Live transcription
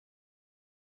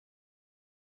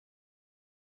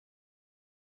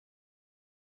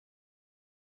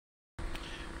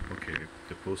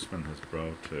postman has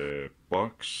brought a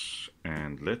box,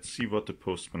 and let's see what the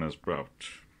postman has brought.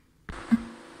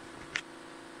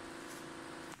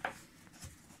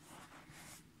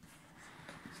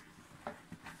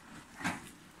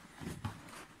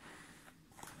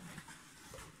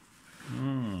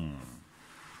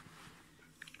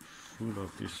 Full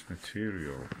of this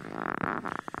material,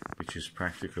 which is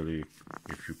practically,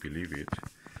 if you believe it,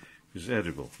 is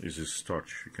edible. It's a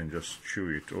starch. You can just chew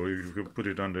it, or you can put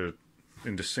it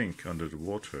in the sink under the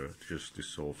water. It just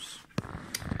dissolves.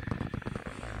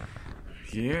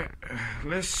 Yeah,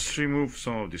 let's remove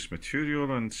some of this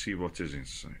material and see what is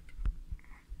inside.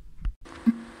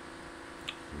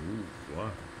 Ooh,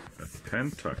 wow, a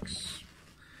PENTAX.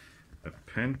 A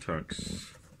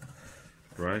PENTAX.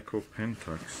 Ryco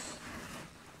PENTAX.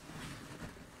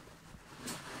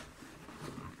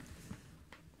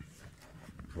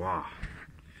 Wow.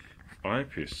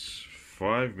 Eyepiece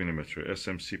 5mm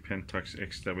SMC PENTAX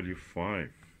XW-5.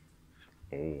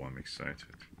 Oh, I'm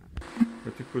excited.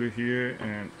 Let me put it here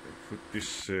and put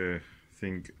this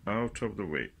thing out of the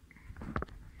way.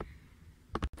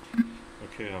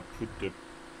 Okay, I'll put the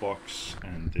box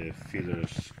and the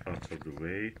fillers out of the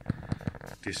way.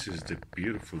 This is the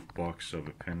beautiful box of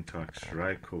a PENTAX,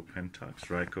 Ryco PENTAX.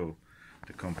 Ryco,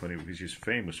 the company which is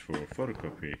famous for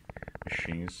photocopy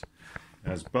machines,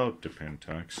 has bought the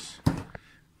PENTAX,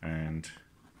 and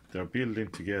they're building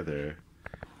together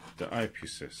the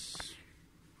eyepieces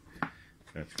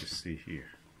that you see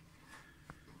here.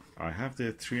 I have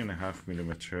the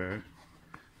 3.5mm,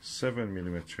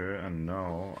 7mm, and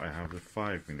now I have the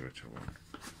 5mm one.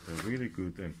 They're really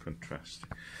good and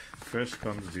contrasting. First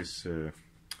comes this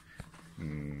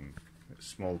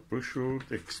small brochure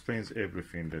that explains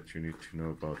everything that you need to know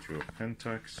about your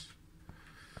PENTAX.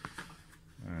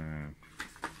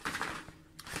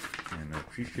 And I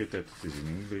appreciate that it is in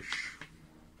English,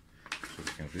 so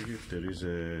you can read it. There is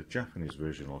a Japanese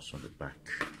version also on the back.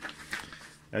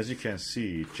 As you can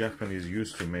see, Japanese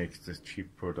used to make the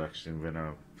cheap products in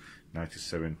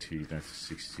 1970s,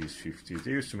 1960s, 50s.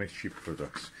 They used to make cheap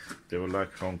products. They were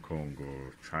like Hong Kong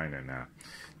or China now.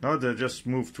 Now they just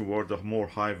moved toward the more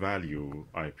high-value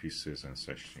eyepieces and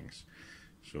such things.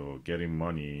 So getting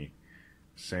money,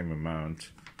 same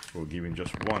amount, for giving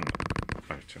just one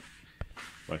item,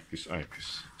 like this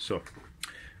eyepiece. So,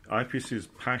 eyepiece is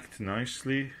packed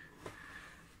nicely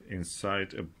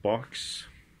inside a box,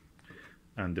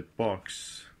 and the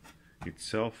box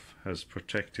itself has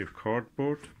protective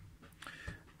cardboard,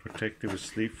 protective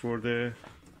sleeve for the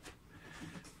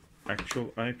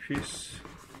actual eyepiece,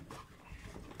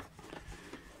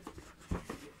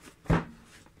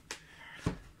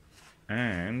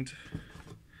 and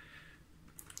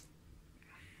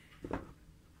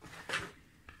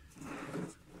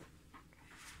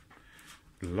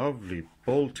lovely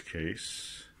bolt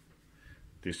case.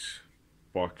 This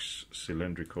box,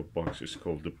 cylindrical box, is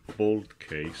called the bolt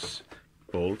case.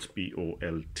 Bolt,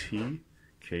 B-O-L-T,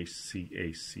 case,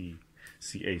 C-A-C-E,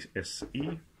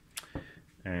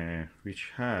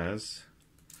 which has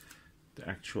the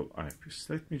actual eyepiece.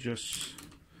 Let me just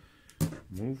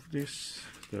move this.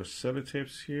 There are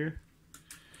sellotapes here,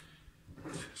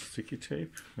 sticky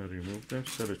tape. I remove them.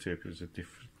 Sellotape is a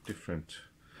different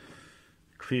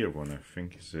clear one, I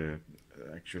think, is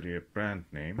actually a brand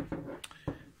name.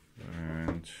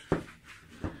 And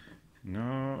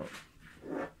now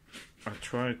I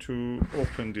try to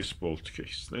open this bolt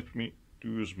case. Let me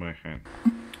use my hand.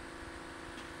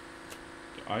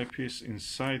 The eyepiece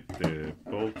inside the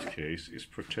bolt case is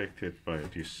protected by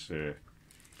this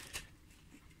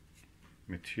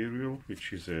material,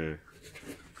 which is a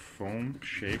foam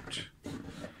shaped,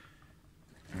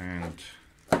 and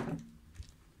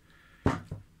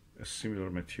a similar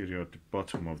material at the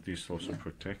bottom of this also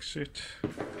protects it.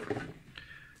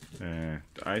 The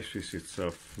eyepiece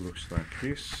itself looks like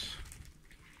this.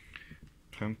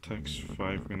 PENTAX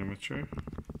 5mm,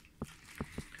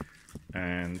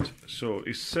 and so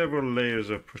it's several layers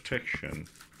of protection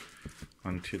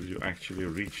until you actually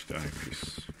reach the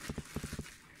eyepiece.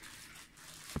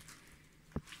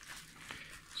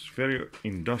 It's very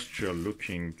industrial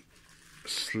looking,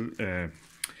 slim,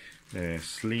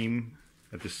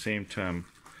 at the same time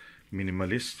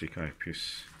minimalistic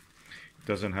eyepiece. It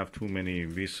doesn't have too many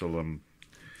visual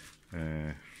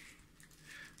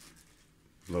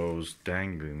blows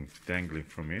dangling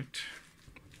from it.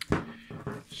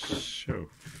 So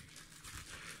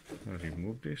I'll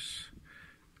remove this.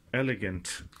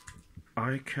 Elegant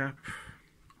eye cap,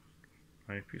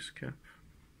 eyepiece cap.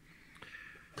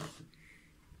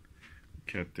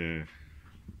 Look at the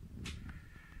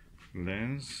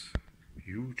lens,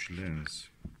 huge lens,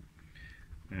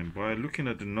 And by looking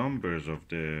at the numbers of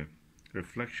the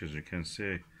reflections, you can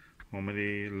say how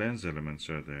many lens elements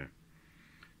are there.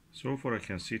 So far I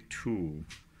can see 2,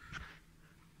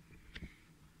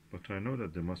 but I know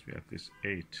that there must be at least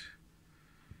 8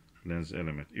 lens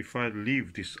elements. If I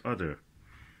leave this other,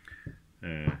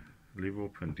 leave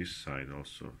open this side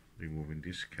also, removing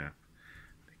this cap,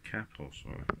 the cap also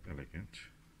elegant.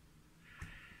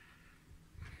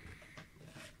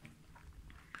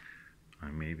 I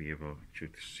may be able to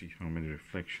see how many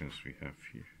reflections we have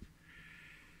here.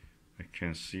 I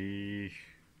can see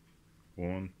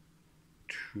 1,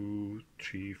 2,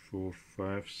 3, 4,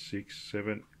 5, 6,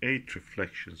 7, 8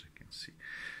 reflections I can see.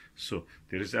 So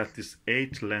there is at least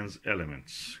 8 lens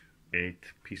elements, 8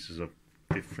 pieces of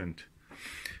different,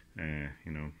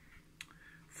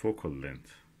 focal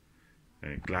length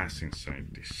glass inside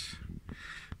this.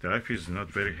 The eyepiece is not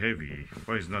very heavy,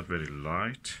 but it's not very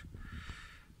light,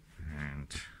 and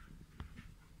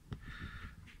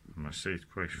I must say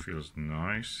it quite feels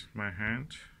nice in my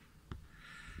hand.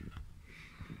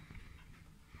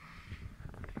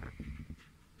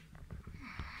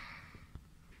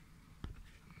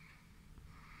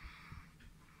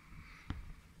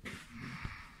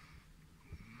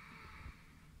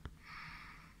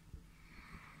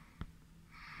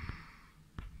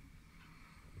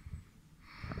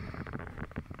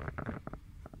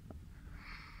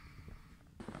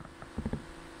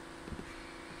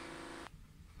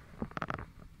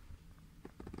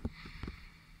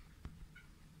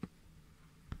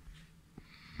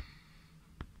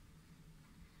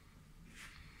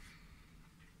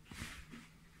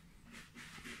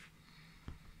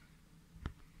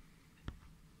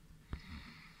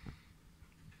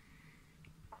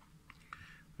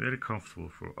 Very comfortable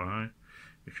for eye.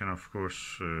 You can of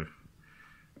course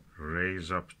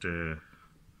raise up the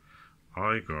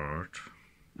eye guard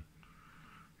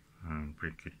and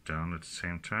bring it down at the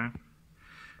same time.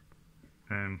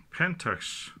 And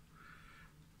PENTAX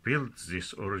built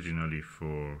this originally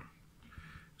for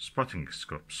spotting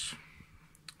scopes,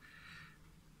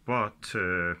 but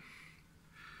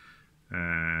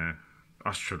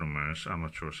astronomers,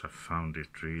 amateurs have found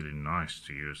it really nice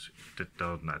to use. They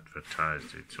don't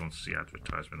advertise it, don't see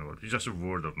advertisement about it. It's just a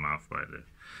word of mouth by the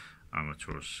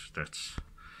amateurs. That's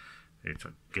it,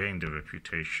 gained a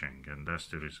reputation, and that's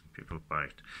the reason people buy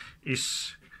it.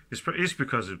 It's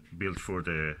because it's built for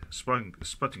the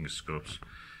spotting scopes.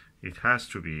 It has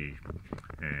to be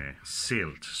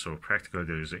sealed, so practically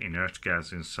there is an inert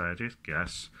gas inside it,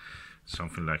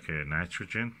 something like a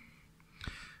nitrogen,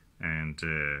 and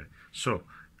so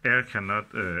air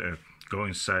cannot go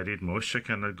inside it, moisture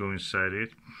cannot go inside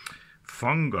it,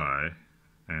 fungi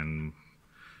and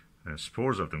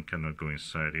spores of them cannot go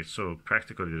inside it, so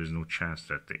practically there is no chance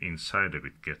that the inside of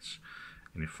it gets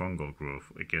any fungal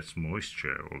growth, it gets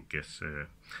moisture or gets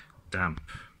damp.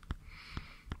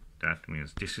 That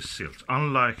means this is sealed,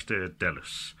 unlike the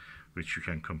Delos, which you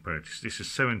can compare this. This is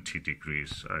 70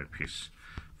 degrees eyepiece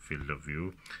field of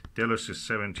view. Delos is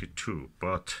 72,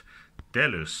 but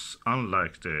Delos,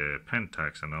 unlike the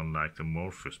PENTAX and unlike the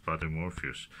Morpheus, body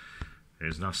Morpheus,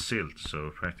 is not sealed, so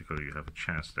practically you have a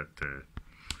chance that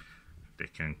they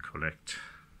can collect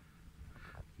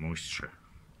moisture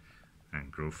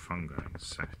and grow fungi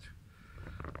inside.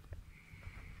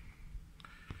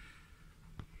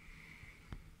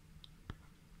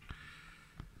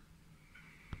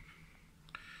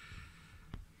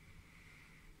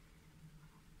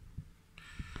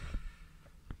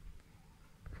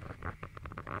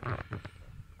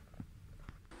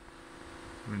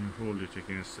 When you hold it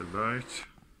against the light,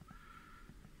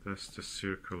 that's the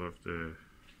circle of the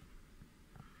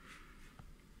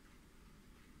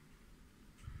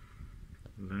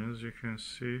lens, you can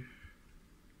see.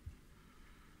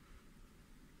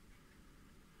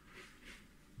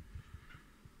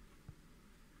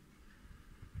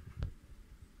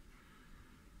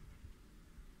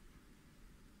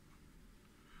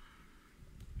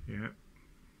 Yeah,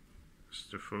 it's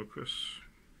the focus.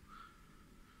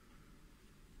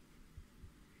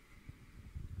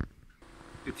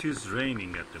 It is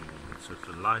raining at the moment, so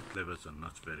the light levels are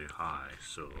not very high,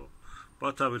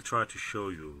 but I will try to show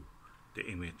you the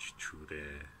image through the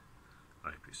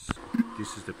eyepiece.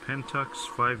 This is the PENTAX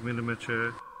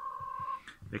 5mm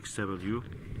XW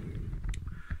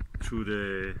through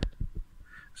the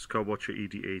Skywatcher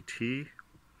ED-AT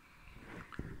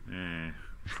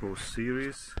Pro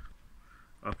Series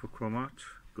upper chromat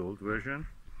gold version,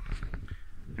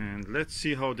 and let's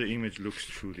see how the image looks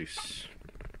through this.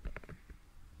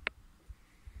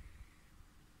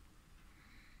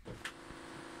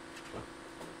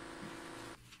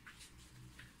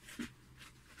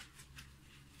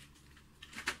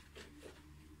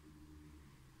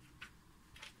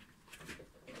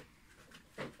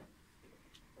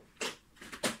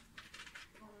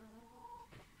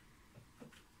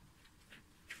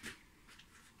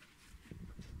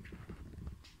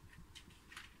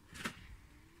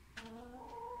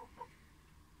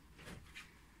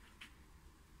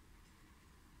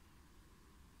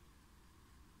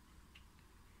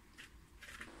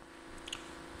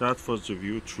 that was the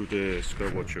view through the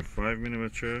Skywatcher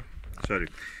 5mm, sorry,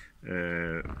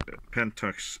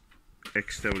 PENTAX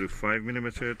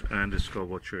XW-5mm and the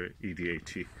Skywatcher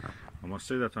ED80. I must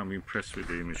say that I'm impressed with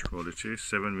the image quality.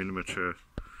 7mm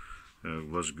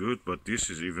was good, but this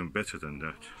is even better than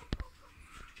that.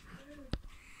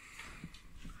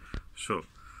 So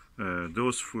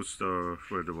those foods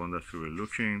were the one that we were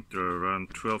looking. They're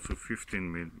around 12 to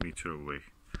 15 meter away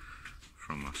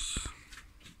from us.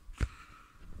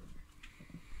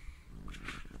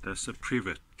 That's a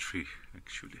privet tree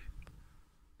actually.